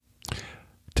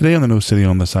Today on the No Sitting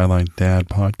on the Sideline Dad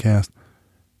podcast,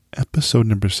 episode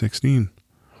number 16,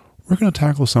 we're going to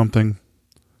tackle something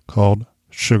called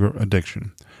sugar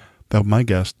addiction. That my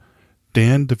guest,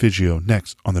 Dan Defigio,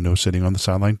 next on the No Sitting on the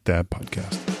Sideline Dad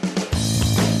podcast.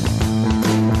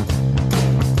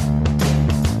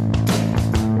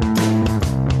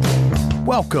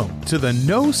 Welcome to the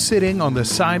No Sitting on the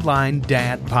Sideline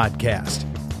Dad podcast,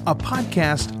 a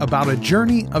podcast about a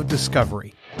journey of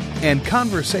discovery and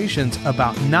conversations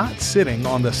about not sitting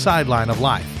on the sideline of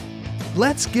life.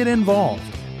 Let's get involved.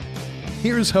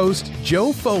 Here's host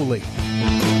Joe Foley.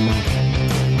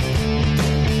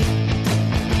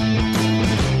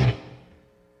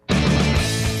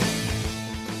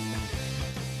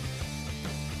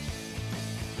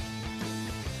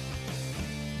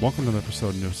 Welcome to the episode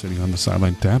of No Sitting on the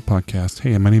Sideline Dad podcast.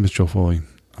 Hey, my name is Joe Foley.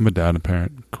 I'm a dad and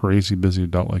parent, crazy busy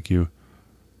adult like you.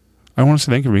 I want to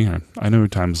say thank you for being here. I know your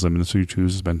time is limited, so you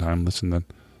choose to spend time listening.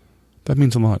 That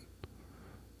means a lot.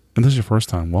 And this is your first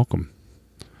time, welcome.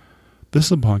 This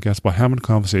is a podcast about having a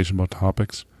conversation about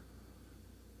topics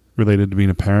related to being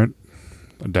a parent,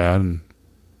 a dad, and,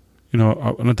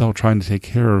 an adult trying to take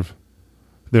care of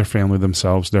their family,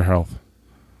 themselves, their health.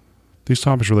 These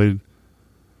topics related,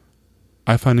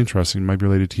 I find interesting, might be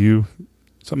related to you,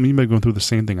 something you might be going through the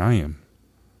same thing I am.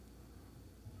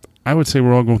 I would say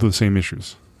we're all going through the same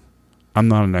issues. I'm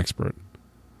not an expert.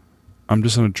 I'm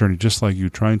just on a journey just like you,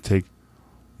 trying to take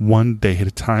one day at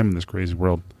a time in this crazy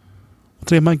world. Well,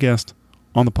 today my guest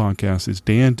on the podcast is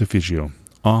Dan Defigio,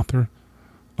 author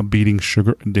of Beating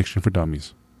Sugar Addiction for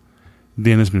Dummies.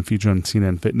 Dan has been featured on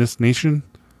CNN Fitness Nation,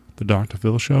 The Dr.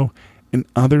 Phil Show, and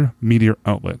other media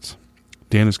outlets.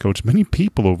 Dan has coached many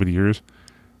people over the years,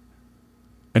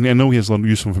 and I know he has a lot of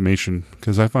useful information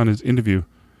because I found his interview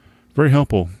very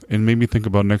helpful and made me think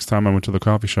about next time I went to the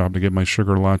coffee shop to get my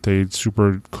sugar latte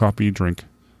super coffee drink.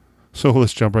 So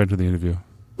let's jump right into the interview.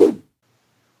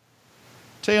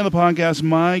 Today on the podcast,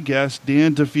 my guest,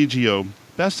 Dan Defigio,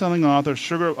 best-selling author,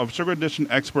 sugar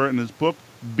addiction expert in his book,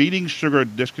 Beating Sugar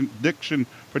Addiction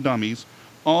for Dummies,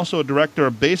 also a director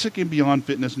of Basic and Beyond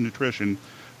Fitness and Nutrition,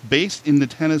 based in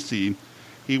Tennessee.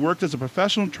 He worked as a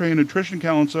professional trained nutrition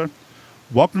counselor.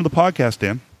 Welcome to the podcast,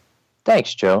 Dan.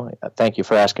 Thanks, Joe. Thank you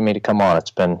for asking me to come on.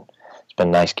 It's been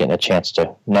nice getting a chance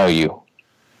to know you.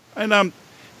 And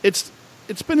it's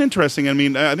been interesting. I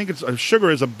mean, I think sugar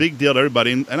is a big deal to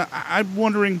everybody. And I'm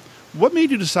wondering, what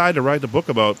made you decide to write a book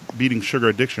about beating sugar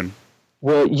addiction?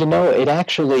 Well, it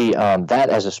actually, that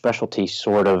as a specialty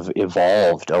sort of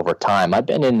evolved over time. I've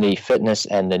been in the fitness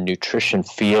and the nutrition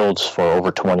fields for over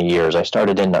 20 years. I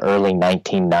started in the early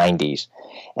 1990s.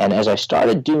 And as I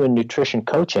started doing nutrition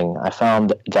coaching, I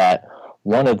found that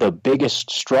one of the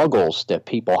biggest struggles that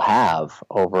people have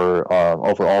over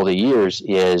all the years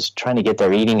is trying to get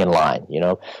their eating in line.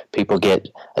 People get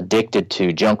addicted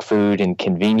to junk food and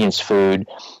convenience food,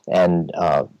 and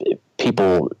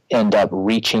people end up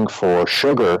reaching for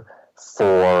sugar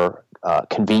for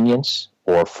convenience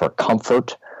or for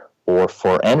comfort or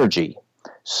for energy.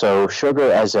 So sugar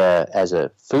as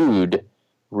a food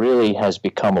really has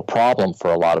become a problem for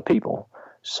a lot of people.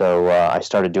 So I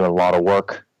started doing a lot of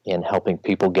work in helping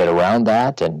people get around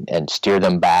that and steer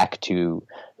them back to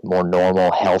more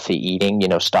normal, healthy eating,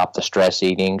 stop the stress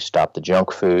eating, stop the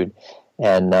junk food.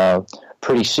 And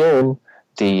pretty soon,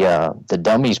 the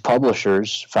Dummies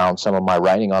publishers found some of my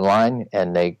writing online,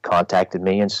 and they contacted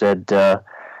me and said,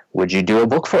 would you do a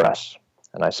book for us?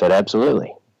 And I said,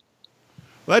 absolutely.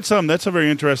 Well, that's a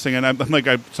very interesting, and I'm like,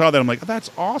 I saw that, I'm like,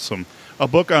 that's awesome. A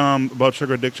book about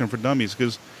sugar addiction for dummies,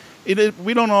 because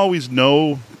we don't always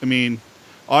know. I mean,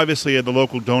 obviously at the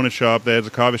local donut shop, there's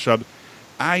a coffee shop.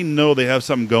 I know they have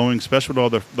something going, especially with all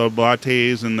the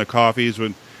lattes and the coffees.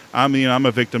 I'm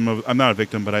a victim of. I'm not a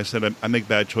victim, but I said I make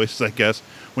bad choices, I guess.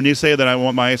 When you say that I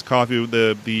want my iced coffee with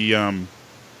the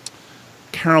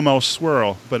caramel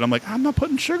swirl, but I'm like, I'm not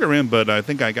putting sugar in, but I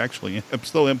think I'm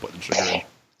still putting sugar in.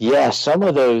 Yeah, some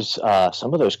of those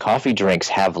coffee drinks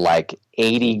have like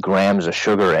 80 grams of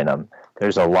sugar in them.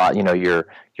 There's a lot,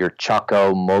 your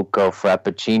Choco Mocha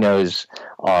Frappuccinos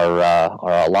are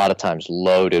a lot of times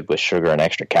loaded with sugar and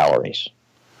extra calories.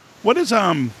 Is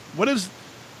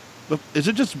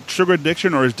it just sugar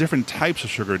addiction, or is different types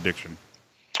of sugar addiction?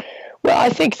 Well, I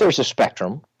think there's a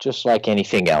spectrum, just like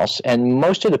anything else. And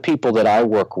most of the people that I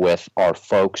work with are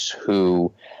folks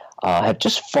who have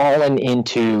just fallen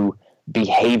into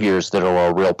behaviors that are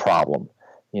a real problem.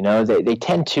 They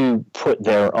tend to put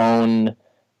their own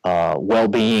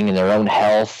well-being and their own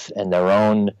health and their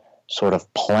own sort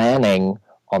of planning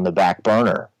on the back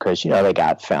burner because,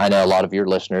 I know a lot of your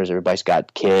listeners, everybody's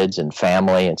got kids and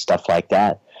family and stuff like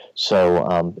that.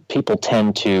 So people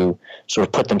tend to sort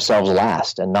of put themselves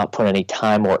last and not put any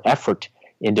time or effort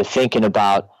into thinking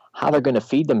about how they're going to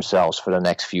feed themselves for the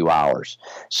next few hours.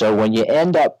 So when you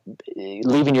end up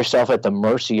leaving yourself at the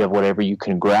mercy of whatever you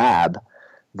can grab,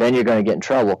 then you're going to get in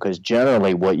trouble, because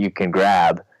generally what you can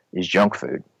grab is junk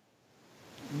food.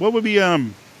 What would be,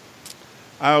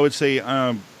 I would say,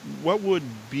 what would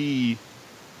be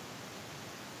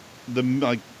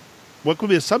what could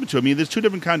be a substitute? I mean, there's two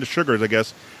different kinds of sugars, I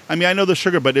guess. I mean, I know the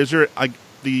sugar, but is there, like,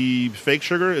 the fake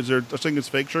sugar? Is there such thing as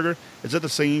fake sugar? Is that the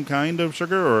same kind of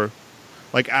sugar, or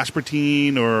like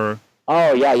aspartame, or?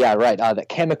 Oh, yeah, right. The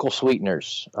chemical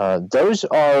sweeteners. Those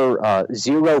are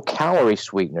 0-calorie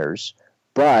sweeteners,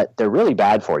 but they're really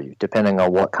bad for you, depending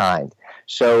on what kind.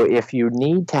 So if you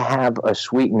need to have a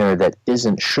sweetener that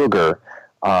isn't sugar,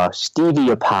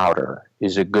 stevia powder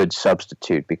is a good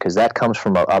substitute, because that comes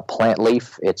from a plant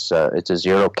leaf. It's a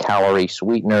 0-calorie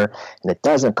sweetener, and it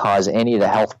doesn't cause any of the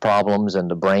health problems and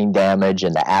the brain damage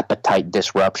and the appetite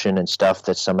disruption and stuff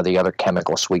that some of the other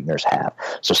chemical sweeteners have.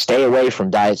 So stay away from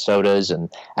diet sodas and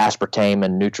aspartame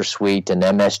and NutraSweet and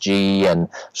MSG and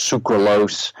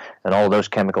sucralose and all those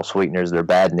chemical sweeteners. They're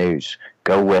bad news.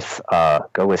 Go with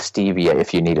stevia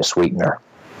if you need a sweetener.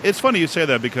 It's funny you say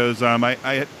that, because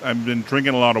I've been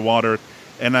drinking a lot of water,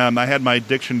 and I had my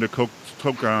addiction to Coke,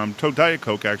 Diet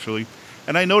Coke, actually.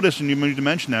 And I noticed, and you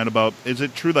mentioned that about, is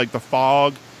it true, like the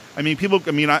fog? I mean, people,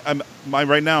 I mean,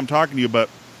 right now I'm talking to you,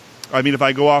 but I mean, if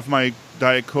I go off my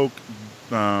Diet Coke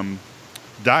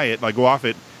diet, like go off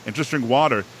it and just drink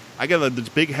water, I get these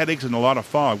big headaches and a lot of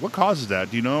fog. What causes that?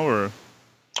 Do you know, or?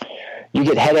 You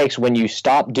get headaches when you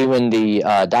stop doing the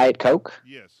Diet Coke?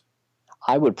 Yes.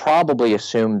 I would probably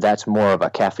assume that's more of a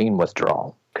caffeine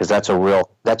withdrawal, because that's a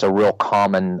real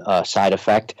common side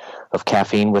effect of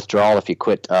caffeine withdrawal. If you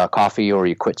quit coffee or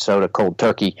you quit soda cold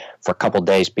turkey for a couple of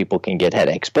days, people can get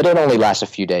headaches, but it only lasts a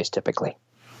few days typically.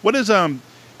 What is I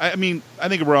mean, I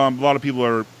think a lot of people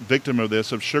are victim of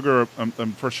this, of sugar,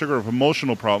 of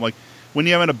emotional problem. Like when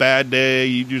you're having a bad day,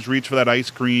 you just reach for that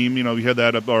ice cream. You know, you have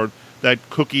that, or that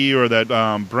cookie, or that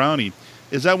brownie.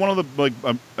 Is that one of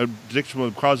the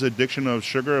addiction, cause addiction of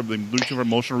sugar, of the reaching for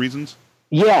emotional reasons?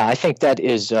 Yeah, I think that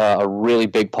is a really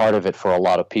big part of it for a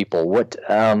lot of people. What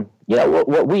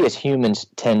we as humans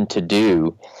tend to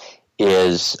do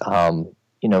is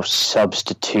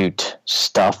substitute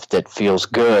stuff that feels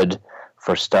good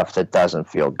for stuff that doesn't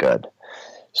feel good.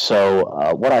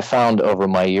 So what I found over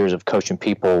my years of coaching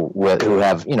people who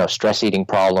have stress eating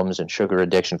problems and sugar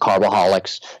addiction,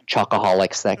 carboholics,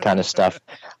 chocoholics, that kind of stuff.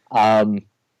 Any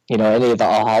of the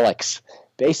aholics.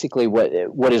 Basically,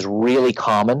 what is really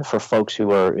common for folks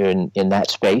who are in that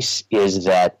space is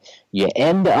that you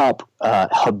end up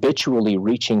habitually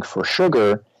reaching for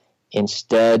sugar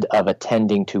instead of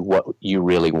attending to what you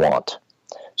really want.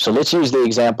 So let's use the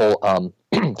example.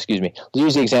 Excuse me. Let's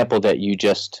use the example that you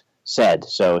just said.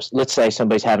 So let's say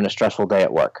somebody's having a stressful day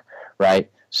at work,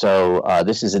 right? So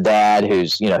this is a dad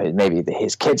who's, maybe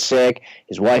his kid's sick,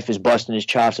 his wife is busting his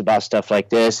chops about stuff like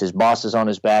this, his boss is on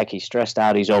his back, he's stressed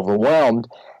out, he's overwhelmed.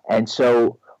 And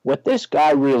so what this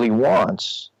guy really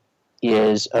wants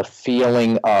is a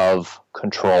feeling of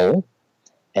control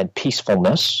and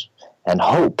peacefulness and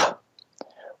hope.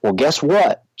 Well, guess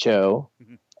what, Joe?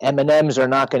 M&Ms are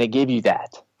not going to give you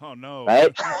that. Oh, no.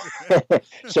 Right?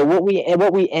 So what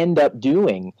we end up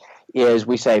doing is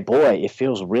we say, boy, it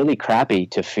feels really crappy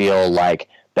to feel like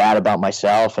bad about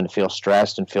myself and feel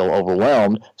stressed and feel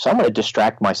overwhelmed. So I'm going to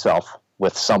distract myself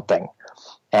with something.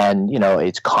 And,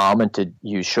 it's common to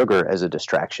use sugar as a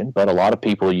distraction, but a lot of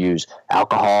people use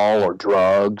alcohol or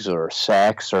drugs or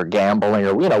sex or gambling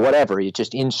or, whatever. You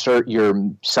just insert your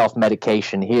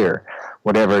self-medication here,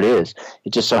 whatever it is.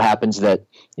 It just so happens that,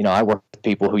 I work with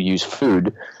people who use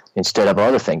food instead of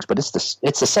other things, but it's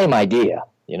the same idea.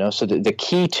 So the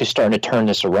key to starting to turn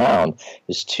this around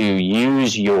is to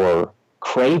use your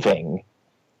craving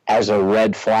as a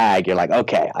red flag. You're like,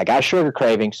 okay, I got a sugar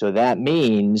craving, so that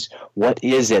means what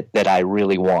is it that I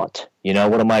really want?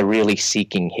 What am I really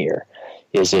seeking here?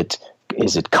 Is it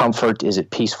comfort? Is it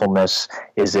peacefulness?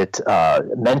 Is it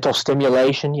mental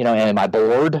stimulation? Am I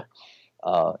bored?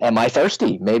 Am I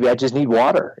thirsty? Maybe I just need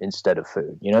water instead of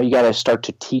food. You got to start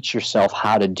to teach yourself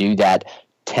how to do that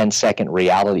 10-second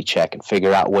reality check and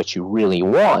figure out what you really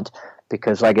want,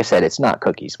 because like I said, it's not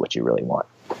cookies what you really want.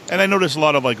 And I notice a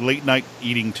lot of late night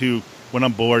eating too when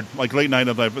I'm bored, like late night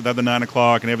at the 9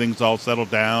 o'clock and everything's all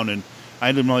settled down, and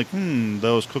I'm like,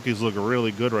 those cookies look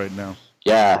really good right now.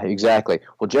 Yeah, exactly.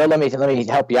 Well, Joe, let me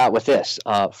help you out with this.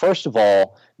 First of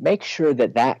all, make sure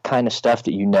that kind of stuff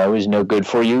that is no good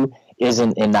for you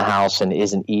isn't in the house and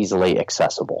isn't easily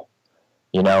accessible.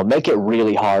 Make it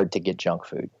really hard to get junk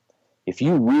food. If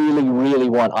you really, really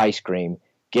want ice cream,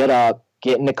 get up,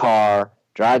 get in the car,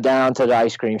 drive down to the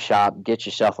ice cream shop, get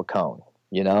yourself a cone.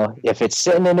 If it's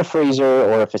sitting in the freezer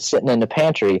or if it's sitting in the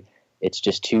pantry, it's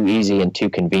just too easy and too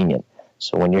convenient.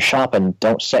 So when you're shopping,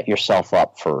 don't set yourself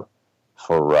up for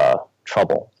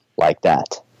trouble like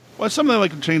that. Well, it's something I'd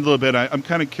like to change a little bit. I'm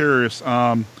kind of curious.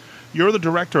 You're the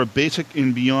director of Basic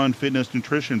and Beyond Fitness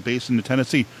Nutrition based in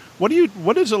Tennessee. What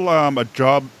is a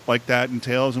job like that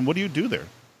entails, and what do you do there?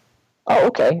 Oh,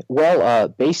 okay. Well,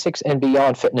 Basics and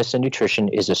Beyond Fitness and Nutrition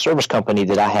is a service company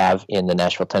that I have in the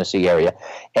Nashville, Tennessee area,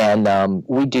 and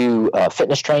we do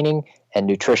fitness training and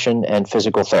nutrition and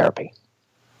physical therapy.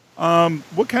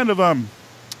 What kind of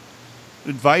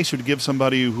advice would you give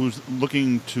somebody who's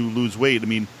looking to lose weight? I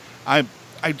mean, I'm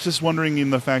just wondering in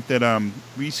the fact that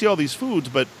we see all these foods,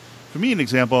 but for me, an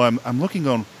example, I'm looking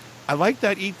going, I like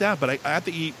that, eat that, but I have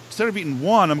to eat, instead of eating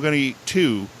one, I'm going to eat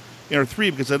two or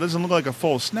three because that doesn't look like a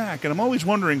full snack. And I'm always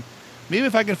wondering, maybe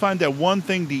if I can find that one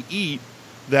thing to eat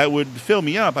that would fill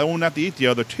me up, I won't have to eat the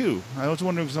other two. I was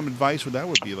wondering some advice what that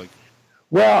would be like.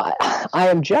 Well, I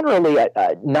am generally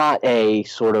not a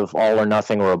sort of all or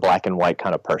nothing or a black and white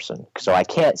kind of person. So I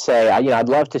can't say, I'd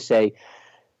love to say,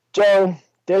 Joe,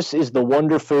 this is the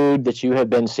wonder food that you have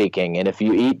been seeking. And if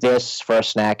you eat this for a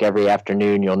snack every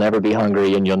afternoon, you'll never be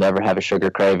hungry and you'll never have a sugar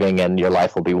craving and your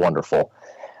life will be wonderful.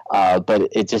 But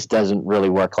it just doesn't really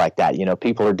work like that.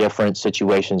 People are different,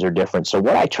 situations are different. So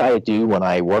what I try to do when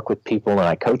I work with people and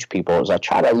I coach people is I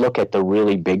try to look at the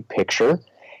really big picture.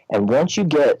 And once you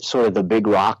get sort of the big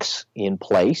rocks in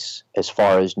place as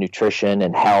far as nutrition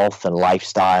and health and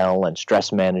lifestyle and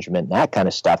stress management and that kind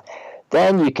of stuff,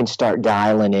 then you can start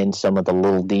dialing in some of the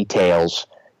little details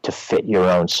to fit your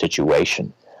own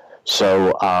situation.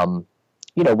 So,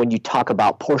 when you talk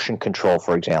about portion control,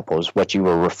 for example, is what you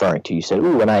were referring to. You said,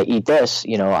 when I eat this,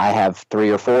 I have 3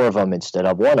 or 4 of them instead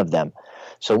of one of them.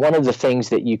 So one of the things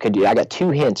that you could do, I got 2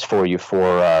 hints for you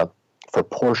for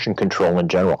portion control in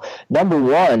general. Number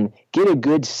one, get a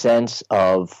good sense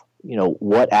of,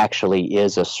 what actually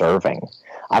is a serving.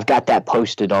 I've got that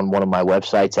posted on one of my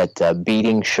websites at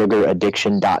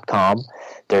beatingsugaraddiction.com.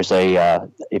 There's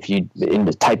if you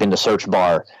type in the search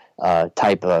bar,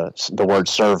 type the word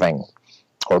serving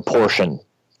or portion.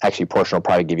 Actually, portion will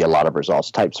probably give you a lot of results.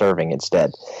 Type serving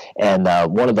instead. And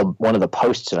one of the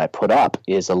posts that I put up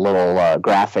is a little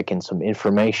graphic and some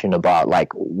information about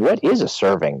what is a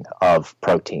serving of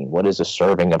protein, what is a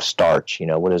serving of starch,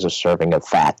 what is a serving of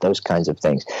fat, those kinds of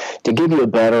things, to give you a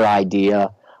better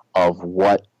idea of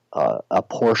what a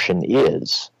portion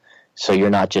is, so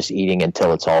you're not just eating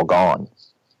until it's all gone.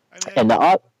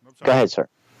 Go ahead, sir.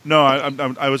 No,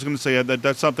 I was going to say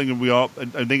that's something that we all.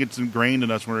 I think it's ingrained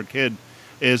in us when we're a kid.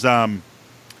 Is when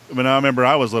I remember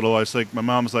I was little, my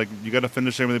mom was like, you got to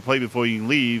finish everything on the plate before you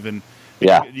leave, and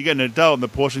you get an adult and the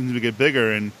portions get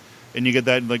bigger, and you get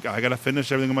that I got to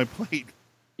finish everything on my plate.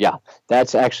 Yeah,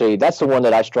 that's the one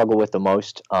that I struggle with the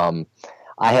most.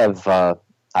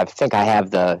 I think I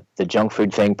have the junk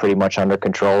food thing pretty much under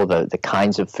control. The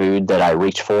kinds of food that I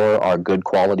reach for are good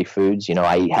quality foods.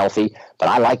 I eat healthy, but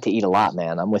I like to eat a lot,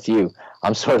 man. I'm with you.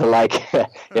 I'm sort of like,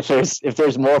 if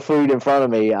there's more food in front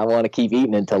of me, I want to keep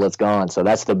eating until it's gone. So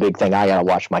that's the big thing I got to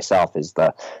watch myself is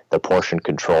the portion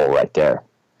control right there.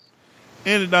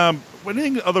 And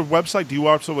any other website do you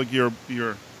also your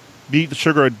Beat the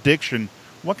Sugar Addiction?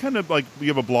 What kind of you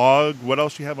have a blog? What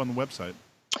else do you have on the website?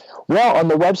 Well, on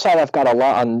the website, I've got a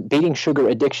lot on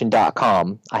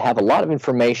beatingsugaraddiction.com. I have a lot of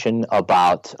information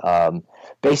about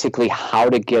basically how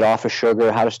to get off of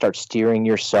sugar, how to start steering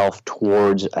yourself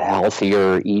towards a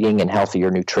healthier eating and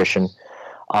healthier nutrition.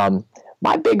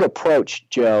 My big approach,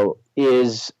 Joe,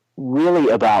 is really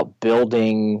about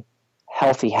building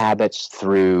healthy habits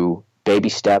through baby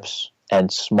steps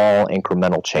and small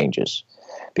incremental changes.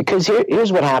 Because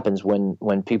here's what happens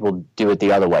when people do it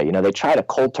the other way. They try to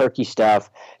cold turkey stuff.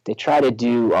 They try to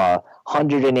do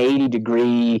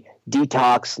 180-degree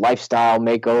detox lifestyle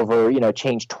makeover,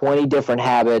 change 20 different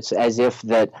habits as if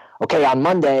that, okay, on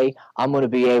Monday, I'm going to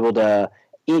be able to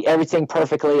eat everything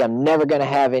perfectly. I'm never going to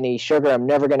have any sugar. I'm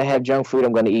never going to have junk food.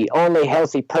 I'm going to eat only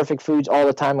healthy, perfect foods all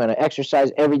the time. I'm going to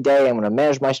exercise every day. I'm going to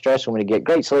manage my stress. I'm going to get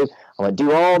great sleep. I'm going to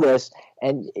do all this.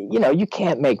 And, you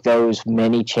can't make those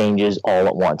many changes all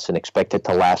at once and expect it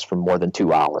to last for more than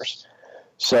 2 hours.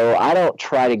 So I don't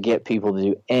try to get people to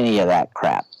do any of that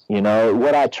crap.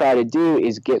 What I try to do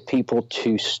is get people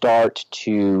to start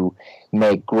to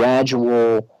make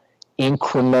gradual,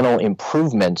 incremental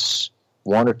improvements,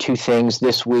 1 or 2 things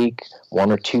this week,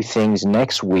 1 or 2 things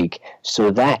next week, so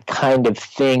that kind of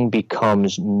thing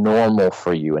becomes normal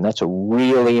for you. And that's a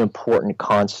really important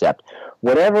concept.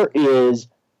 whatever is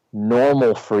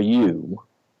normal for you,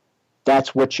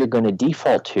 that's what you're going to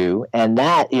default to, and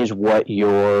that is what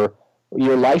your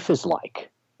life is like.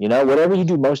 Whatever you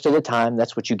do most of the time,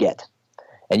 that's what you get.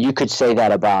 And you could say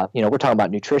that about, we're talking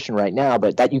about nutrition right now,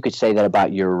 but that you could say that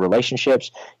about your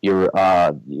relationships, your,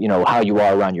 how you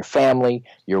are around your family,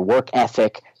 your work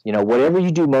ethic. Whatever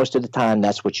you do most of the time,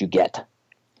 that's what you get.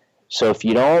 So if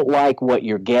you don't like what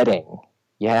you're getting,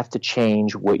 you have to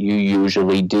change what you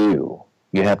usually do.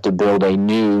 You have to build a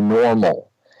new normal.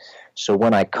 So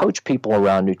when I coach people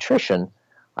around nutrition,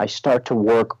 I start to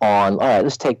work on, all right,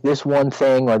 let's take this one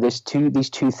thing or these two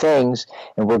things,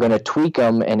 and we're going to tweak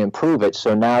them and improve it.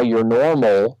 So now your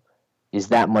normal is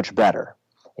that much better.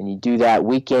 And you do that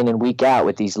week in and week out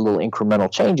with these little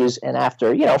incremental changes. And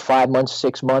after, 5 months,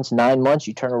 6 months, 9 months,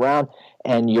 you turn around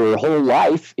and your whole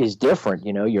life is different.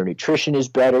 Your nutrition is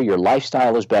better, your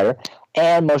lifestyle is better.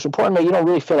 And most importantly, you don't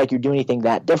really feel like you're doing anything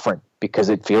that different because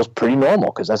it feels pretty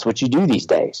normal because that's what you do these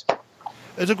days.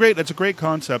 That's a great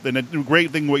concept and a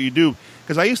great thing what you do.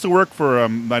 Because I used to work for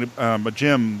a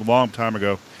gym a long time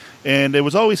ago, and it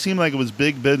was always seemed like it was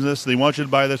big business. They want you to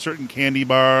buy this certain candy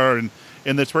bar and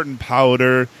this certain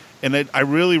powder. And I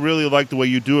really, really like the way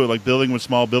you do it, like building with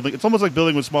small building. It's almost like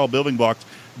building with small building blocks,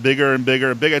 bigger and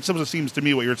bigger and bigger. It sometimes seems to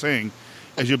me what you're saying,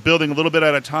 as you're building a little bit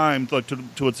at a time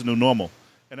to its new normal.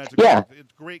 And that's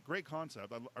it's great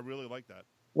concept. I really like that.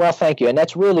 Well, thank you. And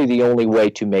that's really the only way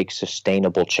to make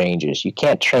sustainable changes. You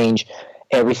can't change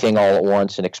everything all at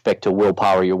once and expect to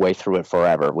willpower your way through it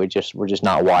forever. We're just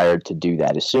not wired to do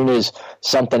that. As soon as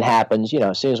something happens,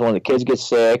 as soon as one of the kids gets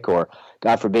sick or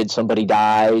God forbid somebody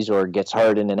dies or gets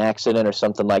hurt in an accident or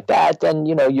something like that, then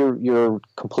you're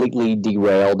completely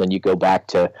derailed and you go back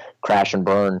to crash and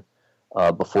burn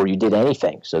before you did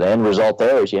anything. So the end result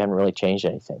there is you haven't really changed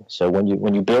anything. So when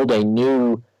you build a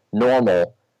new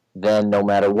normal, then no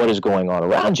matter what is going on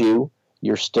around you,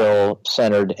 you're still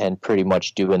centered and pretty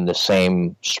much doing the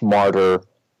same smarter,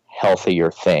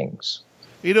 healthier things.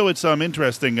 It's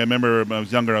interesting. I remember when I was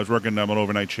younger, I was working an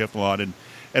overnight shift a lot, and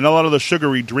a lot of the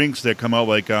sugary drinks that come out,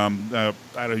 like I don't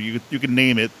know, you can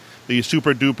name it, the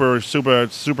super duper,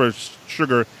 super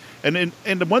sugar. And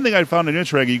the one thing I found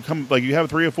interesting, you have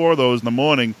 3 or 4 of those in the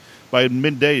morning, by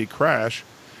midday you crash.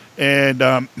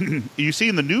 And you see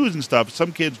in the news and stuff,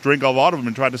 some kids drink a lot of them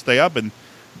and try to stay up, and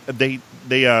they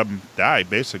die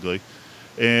basically.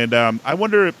 And I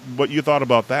wonder what you thought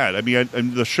about that. I mean,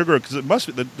 and the sugar, because it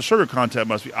must be the sugar content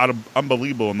must be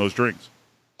unbelievable in those drinks.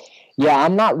 Yeah,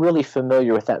 I'm not really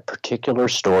familiar with that particular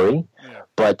story,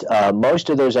 but most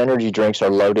of those energy drinks are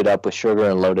loaded up with sugar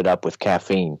and loaded up with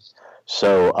caffeine.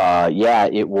 So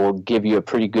it will give you a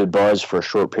pretty good buzz for a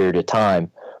short period of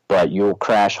time, but you'll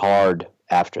crash hard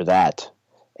after that.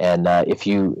 And if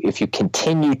you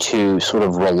continue to sort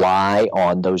of rely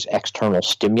on those external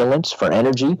stimulants for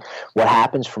energy, what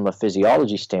happens from a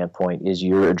physiology standpoint is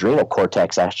your adrenal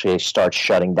cortex actually starts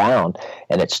shutting down,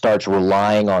 and it starts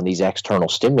relying on these external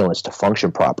stimulants to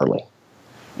function properly.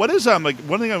 What is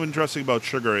one thing I'm interested about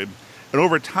sugar, and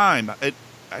over time,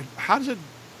 how does it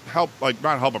help? Like,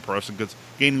 not help a person, because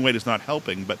gaining weight is not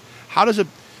helping, but how does it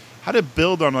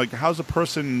build on, how's a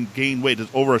person gain weight? Is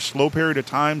over a slow period of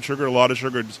time, a lot of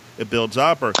sugar, it builds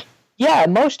up? Or Yeah,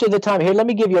 most of the time. Here, let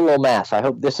me give you a little math. I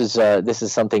hope this is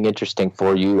something interesting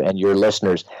for you and your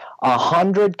listeners.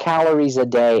 100 calories a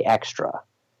day extra,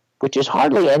 which is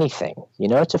hardly anything.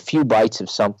 It's a few bites of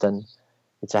something.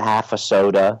 It's a half a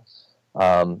soda.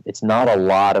 It's not a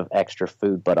lot of extra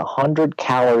food, but 100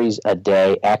 calories a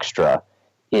day extra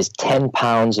is 10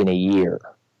 pounds in a year.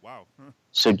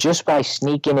 So just by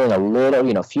sneaking in a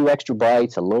little, a few extra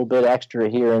bites, a little bit extra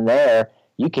here and there,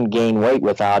 you can gain weight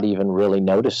without even really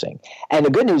noticing. And the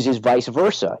good news is vice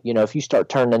versa. If you start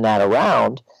turning that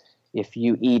around, if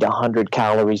you eat 100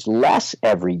 calories less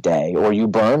every day, or you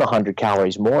burn 100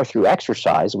 calories more through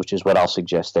exercise, which is what I'll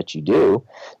suggest that you do,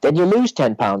 then you lose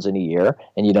 10 pounds in a year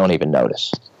and you don't even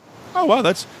notice. Oh, wow,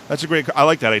 that's a great, I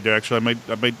like that idea, actually.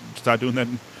 I might start doing that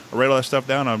and write all that stuff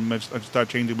down. I might start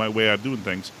changing my way of doing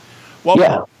things.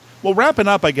 Well, wrapping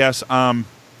up, I guess,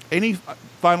 any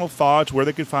final thoughts, where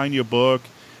they can find your book,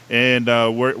 and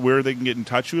where they can get in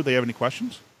touch with you? Do they have any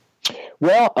questions?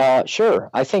 Well,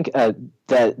 sure. I think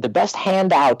the best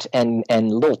handout and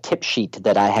little tip sheet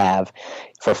that I have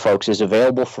for folks is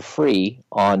available for free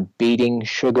on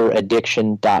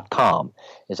beatingsugaraddiction.com.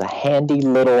 It's a handy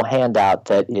little handout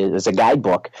that is a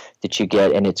guidebook that you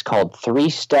get, and it's called 3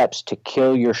 Steps to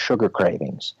Kill Your Sugar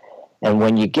Cravings. And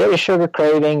when you get a sugar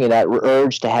craving and that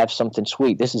urge to have something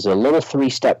sweet, this is a little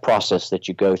 3-step process that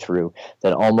you go through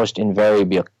that almost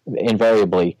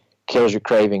invariably kills your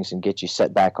cravings and gets you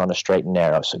set back on a straight and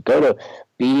narrow. So go to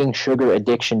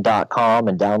beatingsugaraddiction.com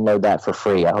and download that for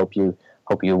free. I hope you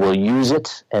will use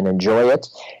it and enjoy it.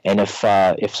 And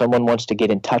if someone wants to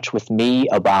get in touch with me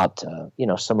about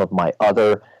some of my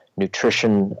other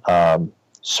nutrition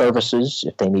services,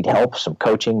 if they need help, some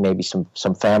coaching, maybe some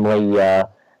family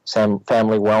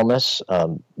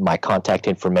wellness, my contact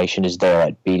information is there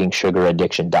at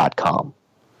beatingsugaraddiction.com.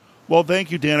 Well,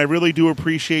 thank you, Dan. I really do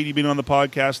appreciate you being on the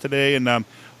podcast today. And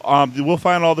we'll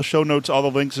find all the show notes, all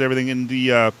the links and everything in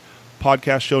the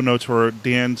podcast show notes for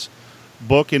Dan's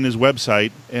book and his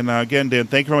website. And again, Dan,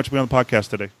 thank you very much for being on the podcast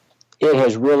today. It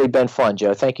has really been fun,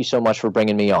 Joe. Thank you so much for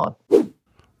bringing me on.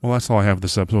 Well, that's all I have for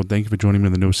this episode. Thank you for joining me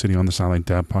on the No Sitting on the Sideline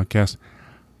Dad podcast.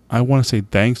 I want to say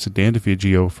thanks to Dan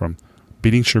Defigio from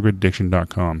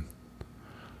beatingsugaraddiction.com.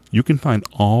 You can find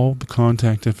all the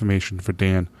contact information for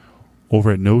Dan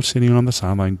over at No Sitting on the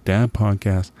Sideline Dad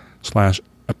podcast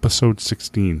 /episode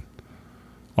 16.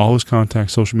 All his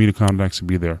contacts, social media contacts will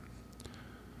be there.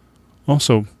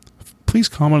 Also, please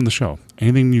comment on the show.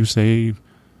 Anything you say,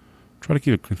 try to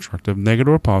keep it constructive,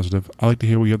 negative or positive. I like to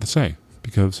hear what you have to say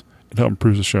because it helps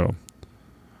improve the show.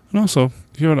 And also,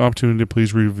 if you have an opportunity,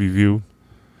 please read a review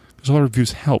because all the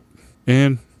reviews help.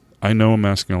 And I know I'm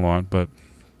asking a lot, but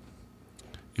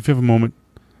if you have a moment,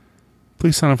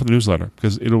 please sign up for the newsletter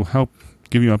because it'll help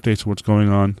give you updates of what's going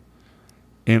on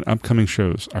and upcoming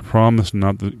shows. I promise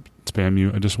not to spam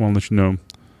you. I just want to let you know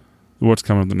what's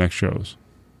coming up the next shows.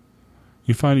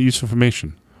 You find it useful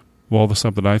information. Well, all the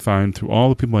stuff that I find through all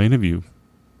the people I interview,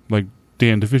 like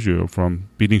Dan Defigio from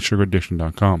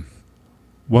beatingsugaraddiction.com.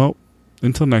 Well,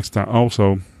 until next time.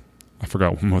 Also, I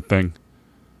forgot one more thing.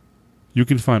 You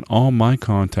can find all my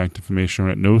contact information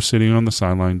at No Sitting on the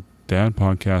Sideline Dad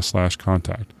podcast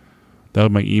 /contact. That'll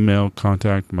be my email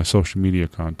contact, my social media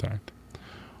contact.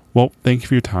 Well, thank you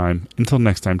for your time. Until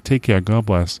next time, take care. God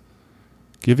bless.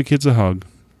 Give your kids a hug.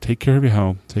 Take care of your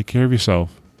health. Take care of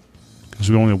yourself. Because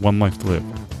we only have one life to live.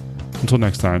 Until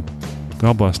next time,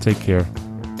 God bless. Take care.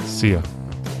 See ya.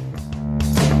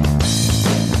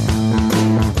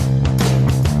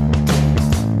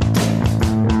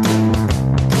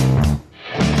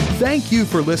 Thank you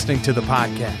for listening to the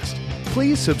podcast.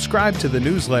 Please subscribe to the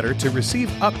newsletter to receive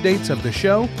updates of the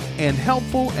show and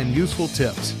helpful and useful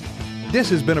tips. This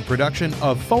has been a production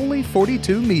of Foley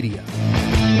 42 Media.